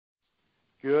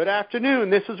Good afternoon.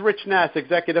 This is Rich Nass,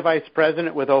 Executive Vice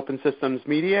President with Open Systems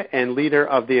Media and leader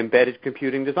of the Embedded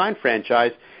Computing Design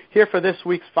franchise, here for this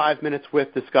week's 5 Minutes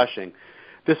with discussion.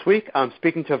 This week, I'm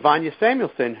speaking to Vanya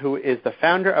Samuelson, who is the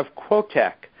founder of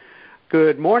Quotech.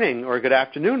 Good morning or good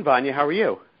afternoon, Vanya. How are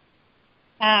you?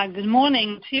 Good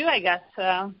morning to you, I guess.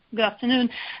 Good afternoon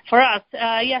for us.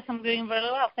 Yes, I'm doing very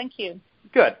well. Thank you.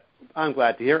 Good. I'm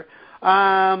glad to hear.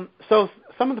 So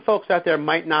some of the folks out there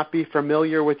might not be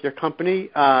familiar with your company.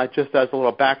 Just as a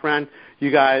little background,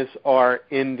 you guys are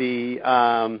in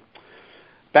the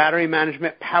battery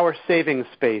management power saving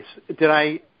space. Did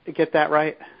I get that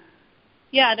right?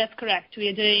 Yeah, that's correct. We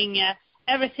are doing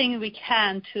everything we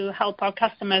can to help our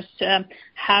customers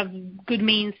have good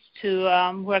means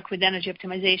to work with energy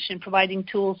optimization, providing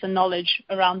tools and knowledge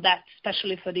around that,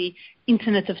 especially for the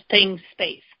Internet of Things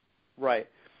space. Right.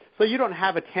 So you don't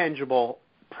have a tangible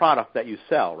product that you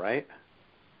sell, right?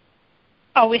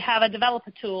 Oh, we have a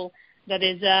developer tool that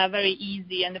is very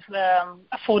easy and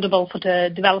affordable for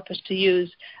the developers to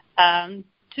use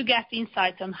to get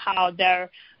insights on how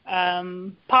their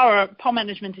power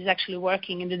management is actually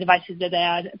working in the devices that they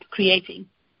are creating.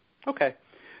 Okay.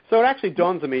 So it actually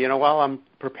dawns on me, while I'm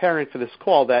preparing for this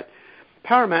call, that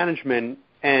power management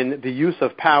and the use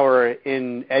of power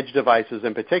in edge devices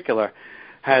in particular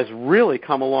has really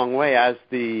come a long way as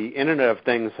the Internet of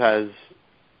Things has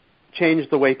changed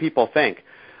the way people think.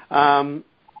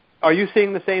 Are you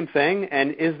seeing the same thing,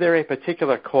 and is there a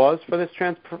particular cause for this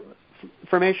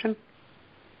transformation?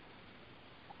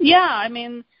 Yeah, I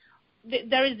mean,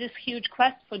 there is this huge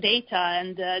quest for data,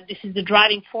 and this is the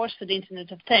driving force for the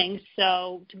Internet of Things.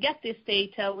 So to get this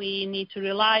data, we need to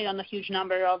rely on a huge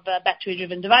number of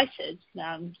battery-driven devices,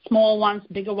 small ones,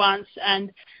 bigger ones,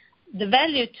 and the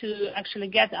value to actually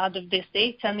get out of this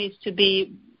data needs to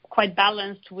be quite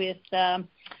balanced with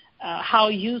how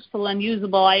useful and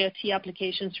usable IoT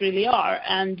applications really are.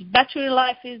 And battery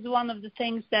life is one of the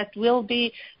things that will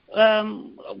be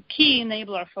key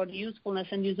enabler for the usefulness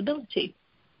and usability.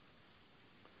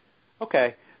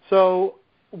 Okay. So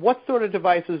what sort of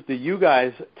devices do you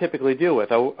guys typically deal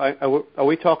with? Are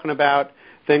we talking about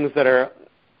things that are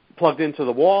plugged into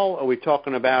the wall? Are we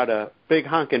talking about a big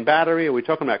honking battery? Are we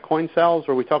talking about coin cells?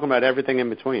 Or are we talking about everything in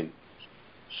between?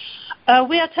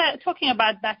 We are talking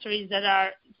about batteries that are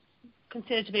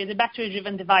considered to be the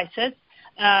battery-driven devices.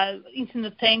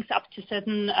 Internet of Things up to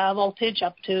certain voltage,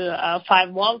 up to 5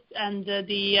 volts, and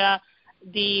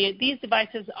these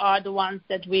devices are the ones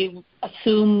that we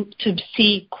assume to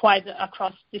see quite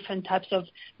across different types of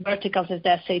verticals, as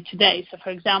they say today. So, for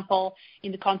example,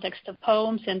 in the context of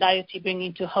homes and IoT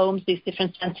bringing to homes these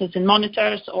different sensors and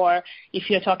monitors, or if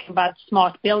you're talking about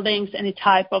smart buildings, any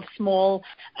type of small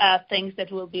things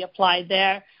that will be applied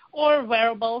there, or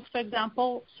wearables, for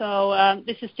example. So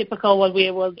this is typical what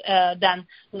we will then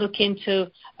look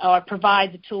into or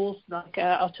provide the tools like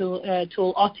our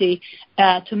tool OTI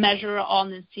to measure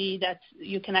on and see that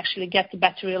you can actually get the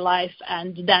battery life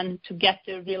and then to get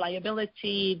the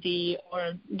reliability,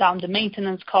 or down the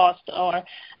maintenance cost, or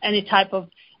any type of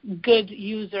good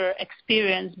user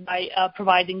experience by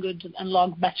providing good and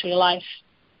long battery life.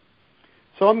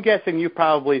 So I'm guessing you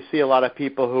probably see a lot of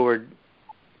people who are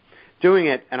doing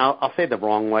it, and I'll say the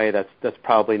wrong way, that's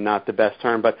probably not the best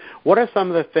term, but what are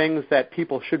some of the things that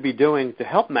people should be doing to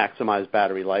help maximize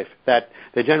battery life that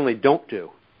they generally don't do?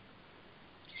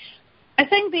 I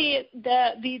think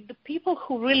the people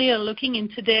who really are looking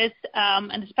into this,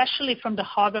 and especially from the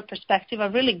hardware perspective, are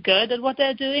really good at what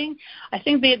they're doing. I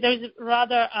think there is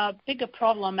rather a bigger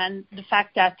problem, and the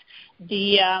fact that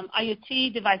the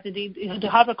IoT devices, the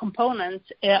hardware components,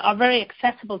 are very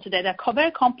accessible today. They're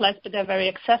very complex, but they're very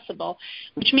accessible,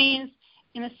 which means,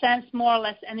 in a sense, more or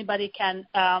less anybody can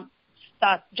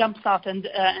jumpstart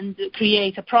and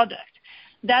create a product.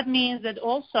 That means that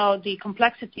also the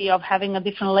complexity of having a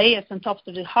different layers on top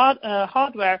of the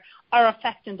hardware are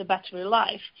affecting the battery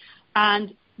life.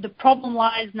 And the problem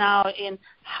lies now in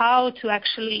how to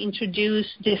actually introduce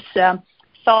this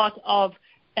thought of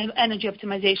energy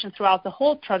optimization throughout the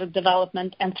whole product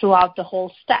development and throughout the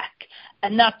whole stack,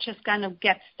 and not just kind of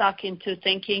get stuck into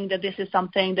thinking that this is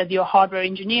something that your hardware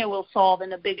engineer will solve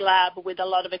in a big lab with a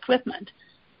lot of equipment,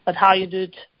 but how you do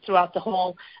it throughout the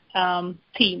whole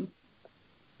team.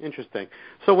 Interesting.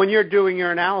 So when you're doing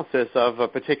your analysis of a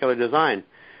particular design,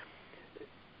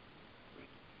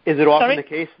 is it often the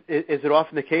case? Is it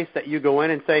often the case that you go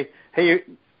in and say, "Hey,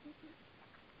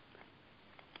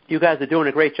 you guys are doing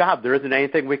a great job. There isn't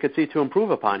anything we could see to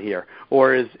improve upon here,"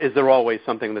 or is there always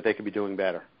something that they could be doing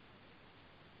better?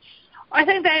 I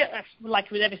think that,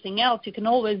 like with everything else, you can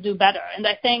always do better. And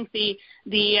I think the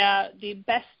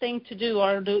best thing to do,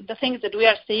 or the things that we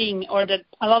are seeing, or that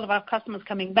a lot of our customers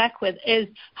coming back with, is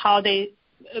how they're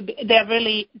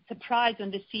really surprised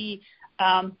when they see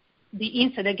the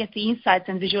insight. They get the insights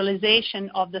and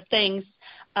visualization of the things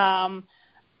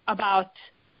about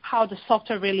how the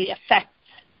software really affects,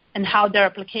 and how their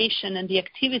application and the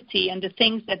activity and the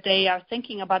things that they are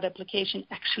thinking about the application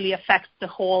actually affects the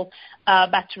whole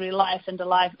battery life and the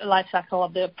life cycle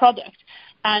of the product.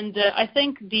 And I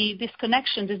think this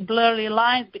connection, this blurry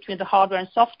lines between the hardware and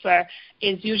software,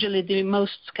 is usually the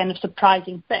most kind of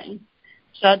surprising thing.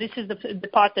 So this is the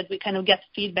part that we kind of get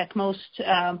feedback most,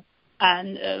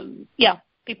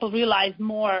 people realize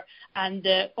more and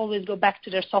always go back to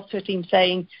their software team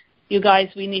saying, you guys,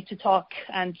 we need to talk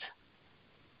and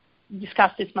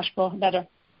discuss this much more better.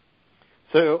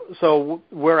 So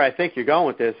where I think you're going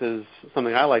with this is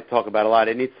something I like to talk about a lot.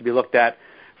 It needs to be looked at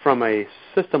from a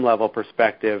system-level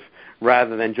perspective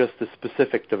rather than just a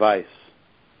specific device.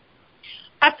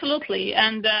 Absolutely,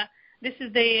 and this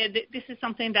is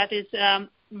something that is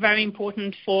very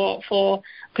important for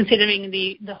considering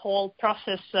the whole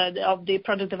process of the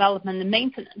product development and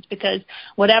maintenance, because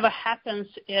whatever happens,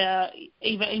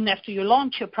 even after you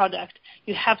launch your product,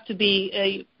 you have to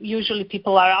be, usually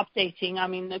people are updating. I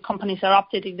mean, the companies are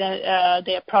updating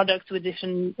their products with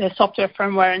different software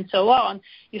firmware and so on.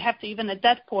 You have to, even at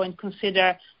that point,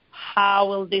 consider how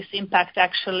will this impact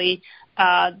actually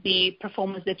the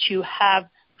performance that you have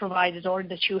provided or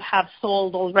that you have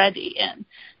sold already in.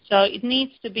 So it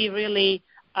needs to be really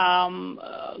kind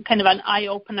of an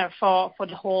eye-opener for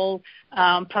the whole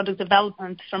product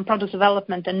development, from product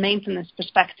development and maintenance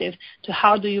perspective, to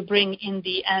how do you bring in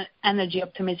the energy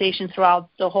optimization throughout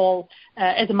the whole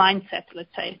as a mindset, let's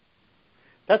say.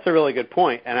 That's a really good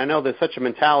point. And I know there's such a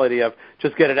mentality of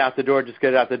just get it out the door,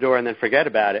 and then forget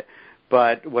about it.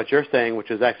 But what you're saying, which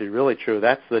is actually really true,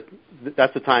 that's the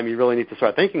time you really need to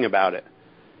start thinking about it.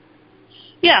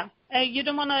 Yeah, you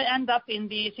don't want to end up in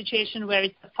the situation where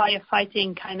it's a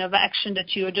firefighting kind of action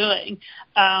that you're doing,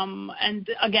 and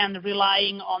again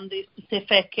relying on the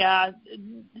specific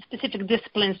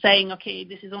discipline, saying, okay,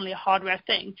 this is only a hardware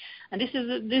thing, and this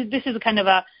is kind of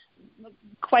a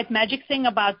quite magic thing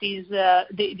about these the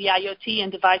IoT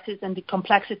and devices and the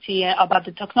complexity about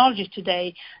the technology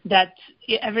today, that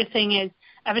everything is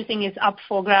up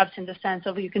for grabs, in the sense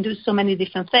of you can do so many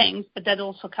different things, but that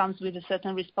also comes with a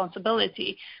certain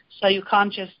responsibility. So you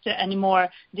can't just anymore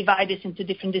divide this into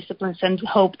different disciplines and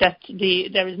hope that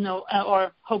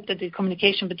hope that the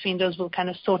communication between those will kind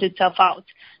of sort itself out.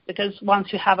 Because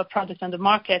once you have a product on the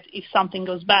market, if something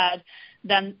goes bad,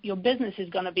 then your business is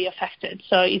going to be affected.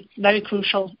 So it's very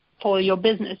crucial for your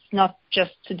business, not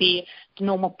just to the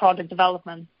normal product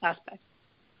development aspect.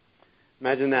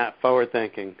 Imagine that, forward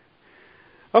thinking.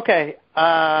 Okay,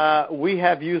 we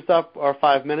have used up our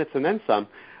 5 minutes and then some.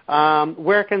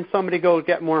 Where can somebody go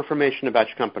get more information about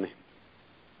your company?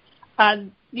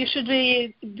 You should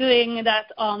be doing that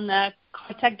on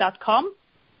Koitech.com.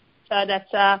 So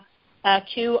that's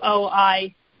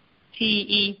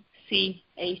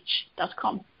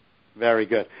Koitech.com. Very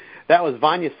good. That was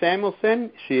Vanya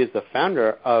Samuelson. She is the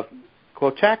founder of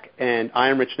Koitech, and I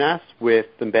am Rich Nass with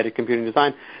Embedded Computing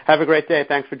Design. Have a great day.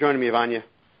 Thanks for joining me, Vanya.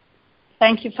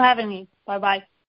 Thank you for having me. Bye-bye.